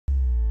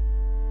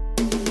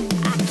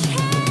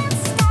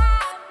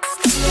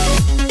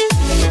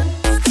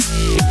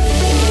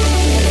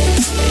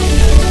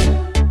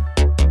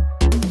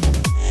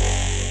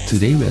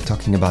Today we are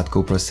talking about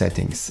GoPro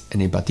settings,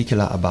 and in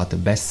particular about the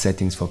best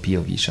settings for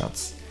POV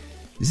shots.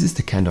 This is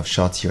the kind of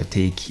shots you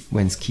take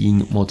when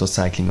skiing,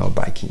 motorcycling or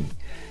biking.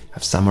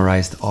 I've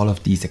summarized all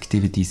of these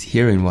activities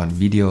here in one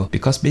video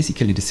because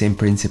basically the same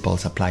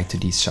principles apply to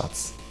these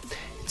shots.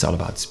 It's all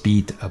about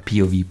speed, a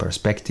POV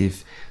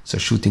perspective, so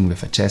shooting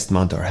with a chest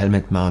mount or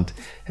helmet mount,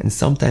 and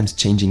sometimes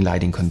changing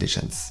lighting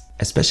conditions.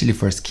 Especially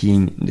for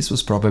skiing, this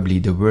was probably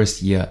the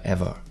worst year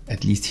ever,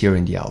 at least here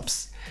in the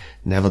Alps.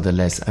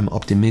 Nevertheless, I'm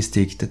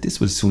optimistic that this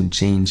will soon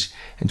change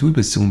and we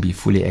will soon be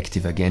fully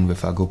active again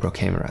with our GoPro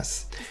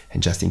cameras.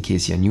 And just in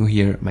case you're new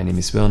here, my name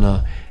is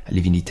Werner, I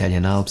live in the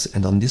Italian Alps,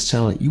 and on this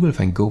channel you will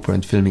find GoPro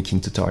and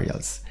filmmaking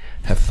tutorials.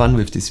 Have fun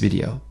with this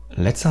video.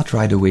 Let's start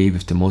right away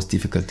with the most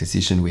difficult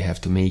decision we have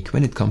to make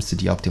when it comes to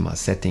the optimal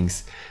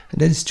settings,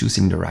 and that is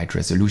choosing the right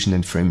resolution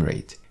and frame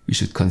rate. We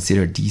should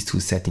consider these two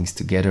settings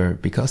together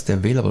because the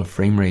available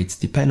frame rates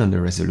depend on the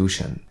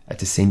resolution. At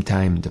the same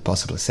time, the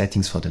possible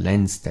settings for the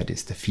lens, that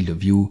is the field of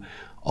view,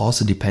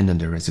 also depend on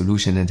the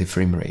resolution and the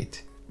frame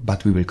rate.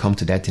 But we will come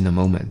to that in a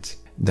moment.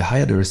 The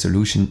higher the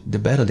resolution, the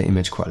better the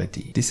image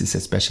quality. This is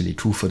especially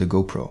true for the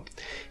GoPro.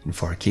 In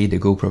 4K, the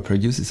GoPro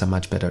produces a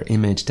much better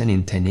image than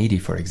in 1080,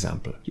 for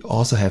example. You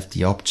also have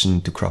the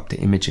option to crop the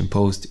image in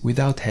post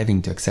without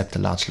having to accept a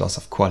large loss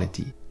of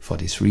quality. For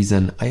this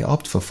reason, I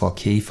opt for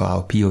 4K for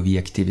our POV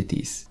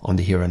activities. On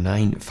the Hero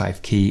 9,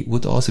 5K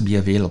would also be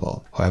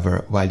available.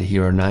 However, while the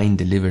Hero 9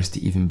 delivers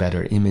the even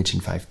better image in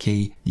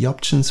 5K, the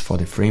options for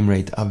the frame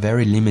rate are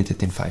very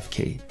limited in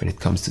 5K. When it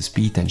comes to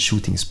speed and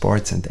shooting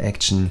sports and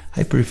action,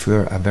 I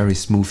prefer a very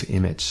smooth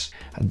image.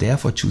 I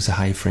therefore choose a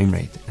high frame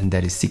rate, and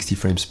that is 60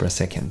 frames per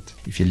second.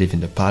 If you live in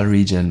the PAL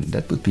region,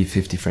 that would be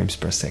 50 frames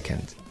per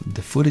second.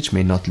 The footage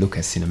may not look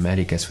as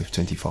cinematic as with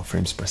 24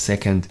 frames per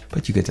second,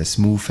 but you get a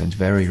smooth and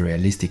very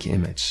realistic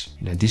image.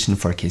 In addition,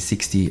 4K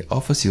 60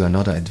 offers you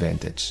another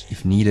advantage.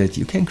 If needed,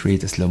 you can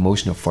create a slow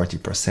motion of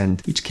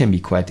 40%, which can be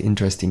quite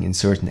interesting in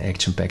certain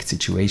action-packed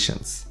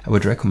situations. I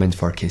would recommend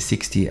 4K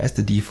 60 as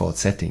the default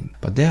setting,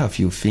 but there are a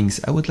few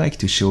things I would like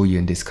to show you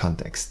in this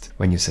context.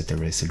 When you set the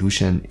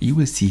resolution, you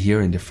will see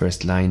here in the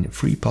first line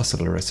 3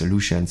 possible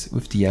resolutions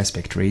with the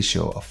aspect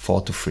ratio of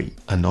 4:3.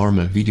 A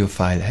normal video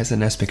file has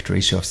an aspect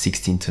ratio of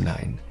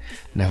 16:9.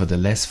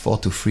 Nevertheless,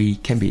 4:3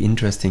 can be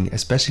interesting,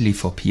 especially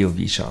for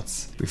POV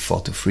shots. With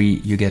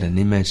 4:3 you get an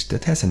image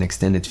that has an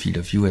extended field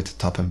of view at the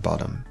top and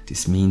bottom.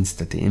 This means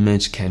that the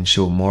image can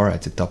show more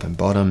at the top and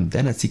bottom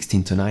than a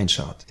 16:9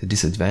 shot. The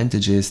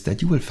disadvantage is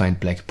that you will find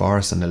black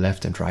bars on the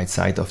left and right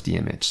side of the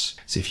image.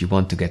 So if you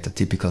want to get the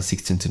typical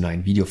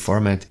 16:9 video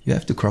format, you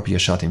have to crop your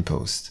shot in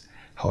post.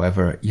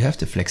 However, you have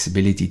the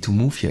flexibility to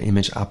move your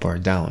image up or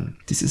down.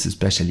 This is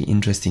especially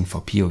interesting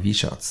for POV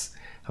shots.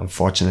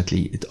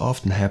 Unfortunately, it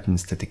often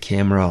happens that the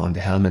camera on the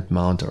helmet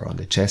mount or on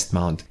the chest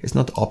mount is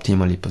not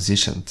optimally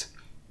positioned.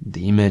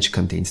 The image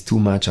contains too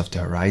much of the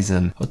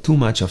horizon or too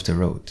much of the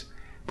road.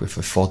 With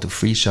a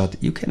 4:3 shot,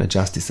 you can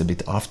adjust this a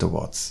bit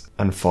afterwards.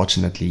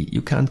 Unfortunately,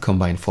 you can't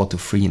combine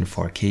 4:3 and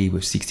 4K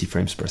with 60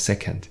 frames per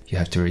second. You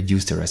have to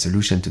reduce the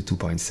resolution to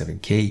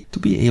 2.7K to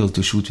be able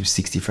to shoot with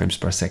 60 frames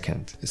per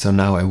second. So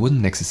now I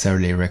wouldn't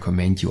necessarily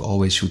recommend you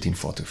always shoot in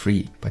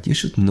 4:3, but you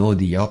should know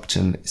the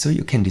option so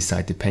you can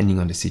decide depending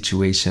on the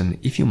situation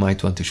if you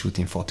might want to shoot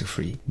in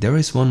 4:3. There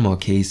is one more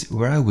case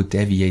where I would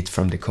deviate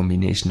from the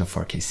combination of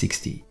 4K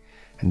 60.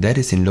 And that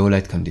is in low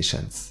light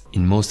conditions.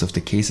 In most of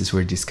the cases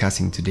we're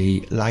discussing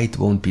today, light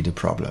won't be the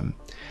problem.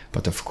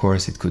 But of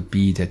course it could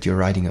be that you're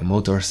riding a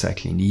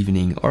motorcycle in the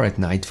evening or at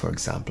night, for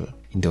example.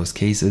 In those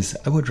cases,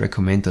 I would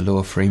recommend a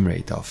lower frame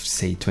rate of,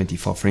 say,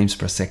 24 frames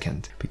per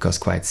second, because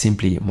quite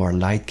simply more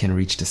light can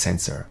reach the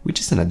sensor, which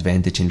is an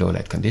advantage in low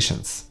light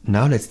conditions.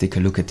 Now let's take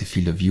a look at the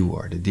field of view,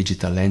 or the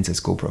digital lens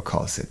as GoPro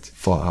calls it.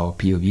 For our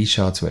POV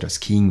shots, whether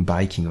skiing,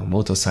 biking or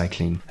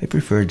motorcycling, I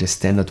prefer the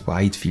standard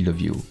wide field of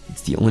view.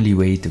 It's the only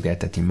way to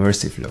get that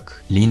immersive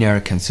look. Linear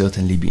can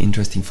certainly be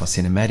interesting for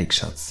cinematic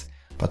shots,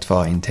 but for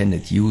our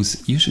intended use,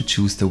 you should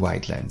choose the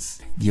wide lens.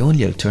 The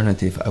only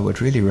alternative I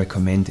would really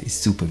recommend is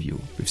Super View.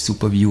 With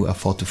Super View, a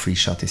 4:3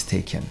 shot is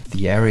taken.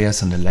 The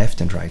areas on the left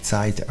and right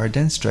side are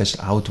then stretched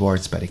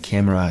outwards by the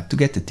camera to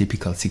get the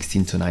typical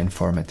 16:9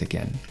 format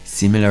again.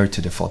 Similar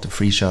to the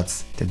 4:3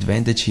 shots, the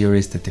advantage here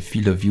is that the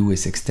field of view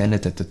is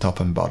extended at the top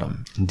and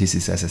bottom. And this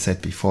is, as I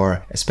said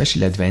before,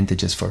 especially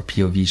advantageous for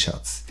POV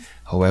shots.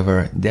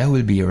 However, there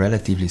will be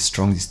relatively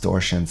strong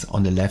distortions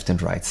on the left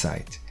and right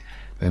side.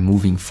 When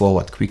moving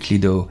forward quickly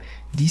though,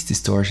 these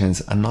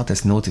distortions are not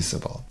as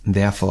noticeable.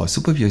 Therefore,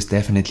 Super View is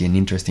definitely an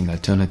interesting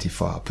alternative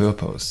for our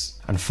purpose.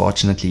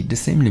 Unfortunately, the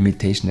same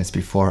limitation as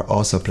before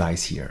also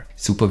applies here.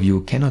 Super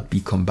View cannot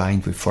be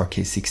combined with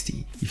 4K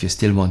 60. If you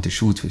still want to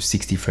shoot with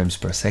 60 frames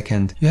per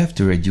second, you have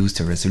to reduce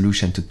the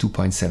resolution to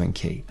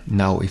 2.7K.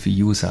 Now, if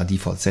you use our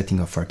default setting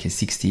of 4K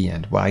 60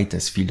 and wide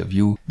as field of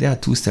view, there are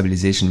two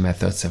stabilization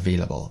methods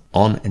available: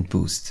 on and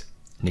boost.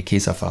 In the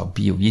case of our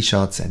POV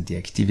shots and the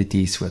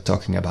activities we're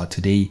talking about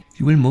today,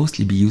 you will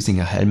mostly be using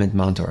a helmet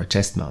mount or a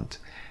chest mount.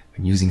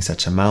 When using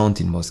such a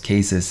mount, in most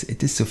cases,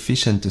 it is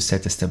sufficient to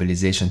set the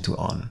stabilization to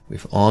on.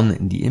 With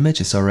on, the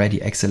image is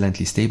already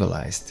excellently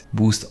stabilized.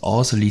 Boost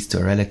also leads to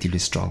a relatively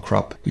strong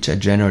crop, which I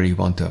generally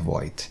want to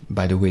avoid.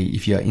 By the way,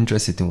 if you are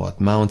interested in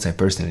what mounts I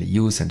personally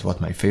use and what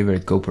my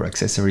favorite GoPro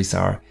accessories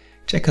are,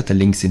 check out the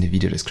links in the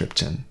video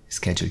description.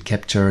 Scheduled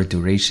capture,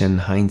 duration,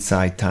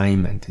 hindsight,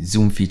 time, and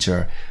zoom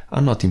feature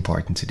are not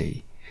important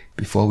today.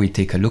 Before we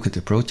take a look at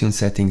the Protune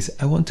settings,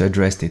 I want to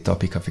address the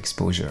topic of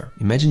exposure.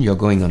 Imagine you're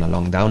going on a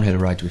long downhill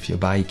ride with your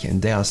bike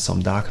and there are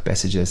some dark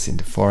passages in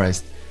the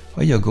forest,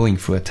 or you're going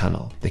through a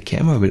tunnel. The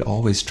camera will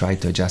always try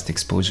to adjust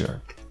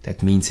exposure.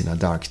 That means in a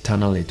dark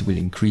tunnel it will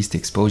increase the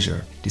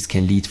exposure. This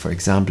can lead, for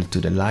example, to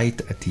the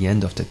light at the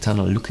end of the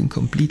tunnel looking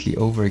completely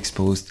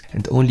overexposed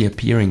and only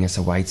appearing as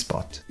a white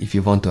spot. If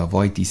you want to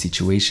avoid these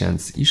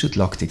situations, you should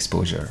lock the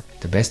exposure.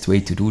 The best way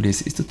to do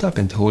this is to tap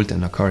and hold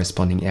on a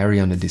corresponding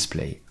area on the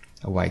display.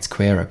 A white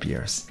square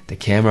appears. The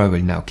camera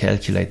will now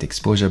calculate the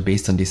exposure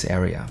based on this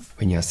area.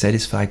 When you are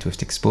satisfied with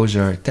the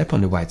exposure, tap on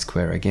the white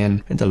square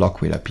again and the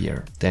lock will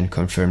appear. Then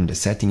confirm the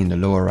setting in the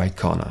lower right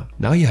corner.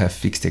 Now you have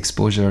fixed the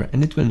exposure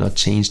and it will not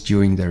change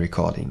during the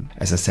recording.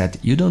 As I said,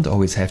 you don't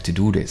always have to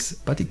do this,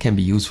 but it can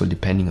be useful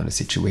depending on the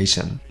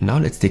situation. Now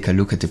let's take a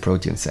look at the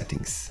Protune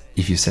settings.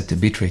 If you set the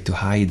bitrate to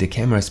high, the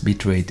camera's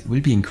bitrate will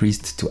be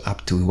increased to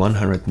up to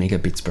 100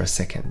 megabits per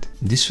second.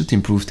 This should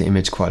improve the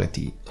image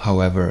quality.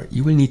 However,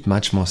 you will need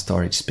much more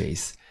storage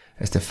space,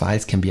 as the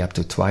files can be up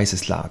to twice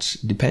as large,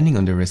 depending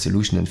on the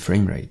resolution and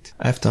frame rate.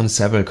 I've done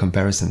several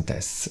comparison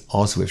tests,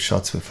 also with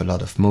shots with a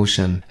lot of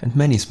motion and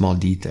many small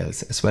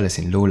details, as well as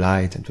in low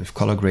light and with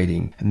color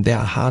grading, and there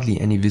are hardly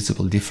any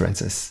visible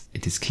differences.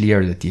 It is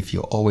clear that if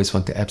you always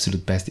want the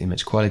absolute best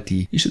image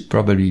quality, you should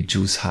probably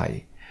choose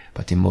high.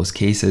 But in most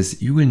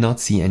cases, you will not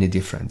see any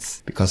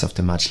difference. Because of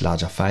the much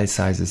larger file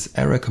sizes,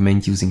 I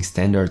recommend using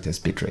standard as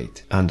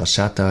bitrate. Under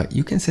shutter,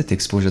 you can set the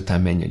exposure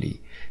time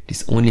manually.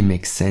 This only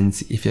makes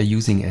sense if you're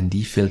using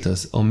ND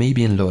filters or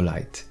maybe in low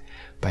light.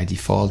 By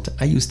default,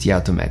 I use the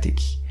automatic.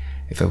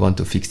 If I want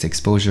to fix the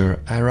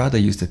exposure, I rather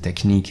use the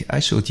technique I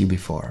showed you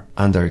before.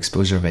 Under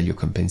exposure value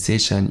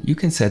compensation, you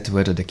can set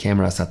whether the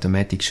camera's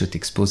automatic should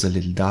expose a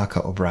little darker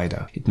or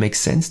brighter. It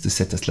makes sense to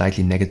set a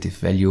slightly negative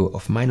value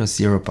of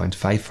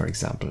 -0.5 for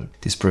example.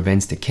 This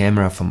prevents the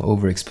camera from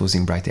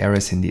overexposing bright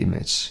areas in the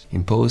image.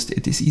 In post,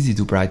 it is easy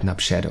to brighten up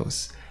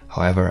shadows.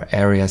 However,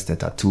 areas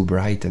that are too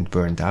bright and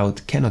burned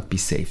out cannot be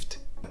saved.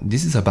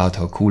 This is about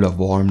how cool or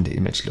warm the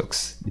image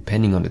looks.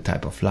 Depending on the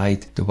type of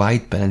light, the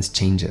white balance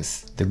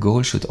changes. The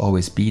goal should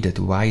always be that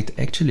the white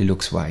actually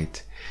looks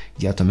white.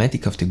 The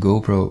automatic of the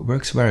GoPro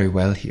works very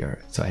well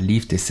here, so I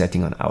leave this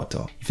setting on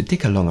auto. If you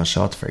take a longer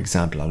shot, for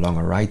example a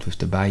longer ride with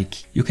the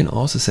bike, you can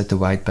also set the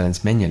white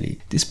balance manually.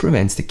 This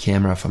prevents the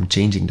camera from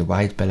changing the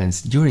white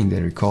balance during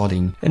the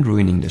recording and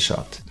ruining the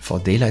shot. For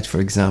daylight, for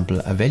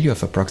example, a value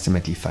of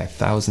approximately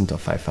 5000 or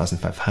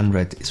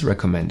 5500 is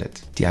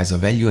recommended. The ISO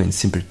value in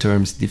simple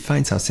terms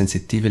defines how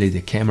sensitively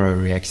the camera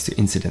reacts to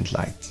incident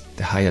light.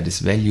 The higher this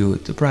value,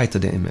 the brighter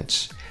the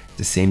image. At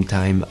the same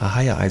time, a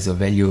higher ISO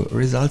value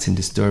results in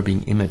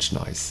disturbing image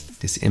noise.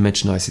 This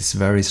image noise is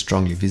very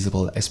strongly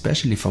visible,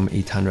 especially from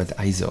 800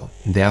 ISO.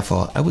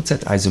 Therefore, I would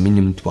set ISO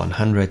minimum to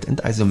 100 and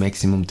ISO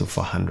maximum to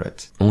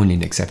 400. Only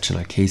in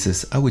exceptional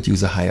cases I would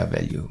use a higher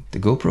value. The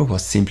GoPro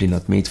was simply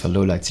not made for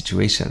low light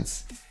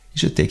situations. You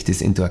should take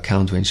this into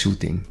account when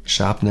shooting.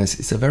 Sharpness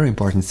is a very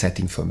important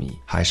setting for me.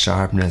 High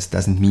sharpness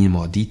doesn't mean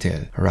more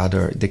detail.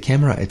 Rather, the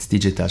camera adds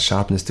digital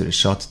sharpness to the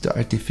shot to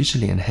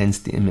artificially enhance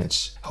the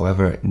image.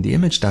 However, the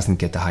image doesn't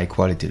get a high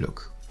quality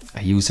look.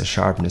 I use a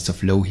sharpness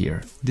of low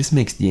here. This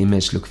makes the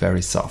image look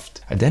very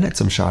soft. I then add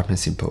some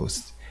sharpness in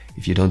post.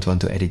 If you don't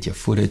want to edit your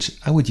footage,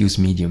 I would use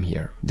medium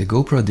here. The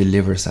GoPro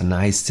delivers a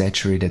nice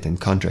saturated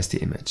and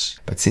contrasty image,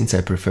 but since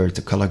I prefer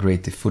to color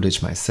grade the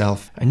footage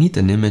myself, I need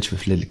an image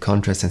with little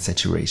contrast and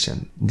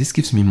saturation. This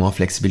gives me more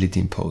flexibility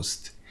in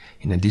post.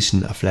 In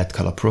addition, a flat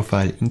color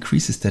profile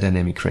increases the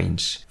dynamic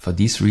range. For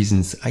these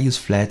reasons, I use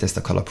flat as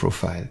the color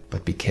profile,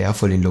 but be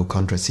careful in low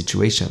contrast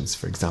situations,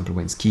 for example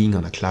when skiing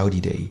on a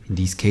cloudy day. In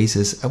these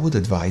cases, I would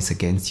advise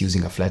against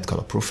using a flat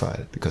color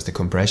profile, because the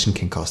compression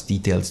can cause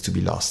details to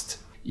be lost.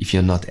 If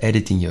you're not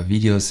editing your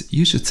videos,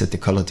 you should set the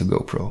color to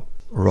GoPro.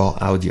 Raw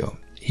audio.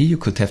 Here you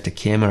could have the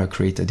camera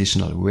create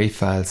additional WAV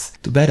files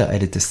to better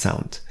edit the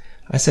sound.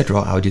 I set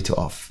raw audio to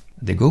off.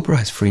 The GoPro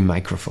has 3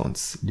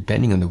 microphones.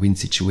 Depending on the wind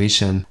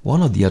situation,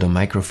 one or the other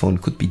microphone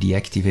could be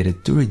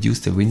deactivated to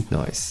reduce the wind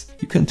noise.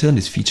 You can turn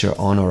this feature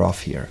on or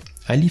off here.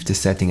 I leave the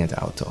setting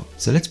at auto.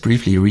 So let's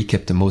briefly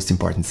recap the most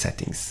important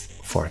settings.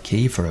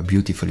 4K for a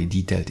beautifully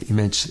detailed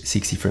image,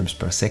 60 frames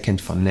per second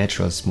for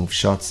natural smooth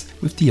shots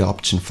with the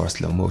option for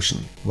slow motion.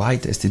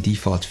 Wide as the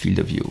default field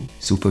of view.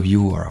 Super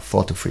view or a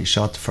photo-free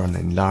shot for an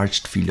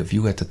enlarged field of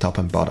view at the top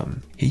and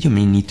bottom. Here you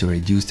may need to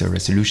reduce the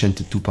resolution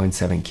to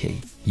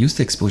 2.7K. Use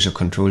the exposure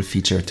control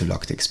feature to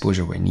lock the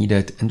exposure where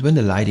needed and when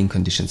the lighting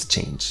conditions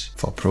change.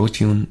 For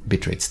Protune,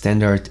 bitrate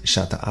standard,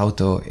 shutter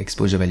auto,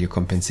 exposure value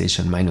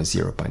compensation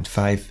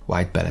 -0.5,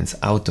 white balance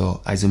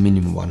auto, ISO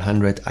minimum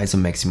 100, ISO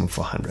maximum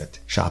 400.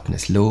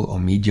 Sharpness low or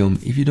medium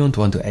if you don't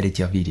want to edit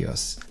your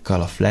videos.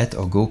 Color flat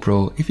or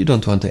GoPro if you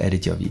don't want to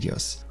edit your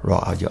videos. Raw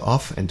audio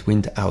off and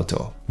wind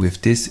auto.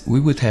 With this, we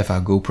would have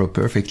our GoPro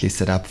perfectly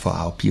set up for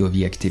our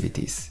POV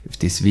activities. If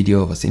this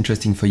video was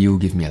interesting for you,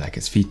 give me a like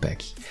as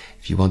feedback.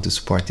 If you want to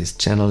support this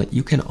channel,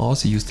 you can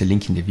also use the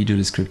link in the video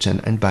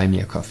description and buy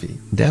me a coffee.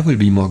 There will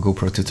be more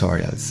GoPro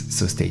tutorials,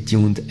 so stay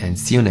tuned and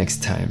see you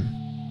next time.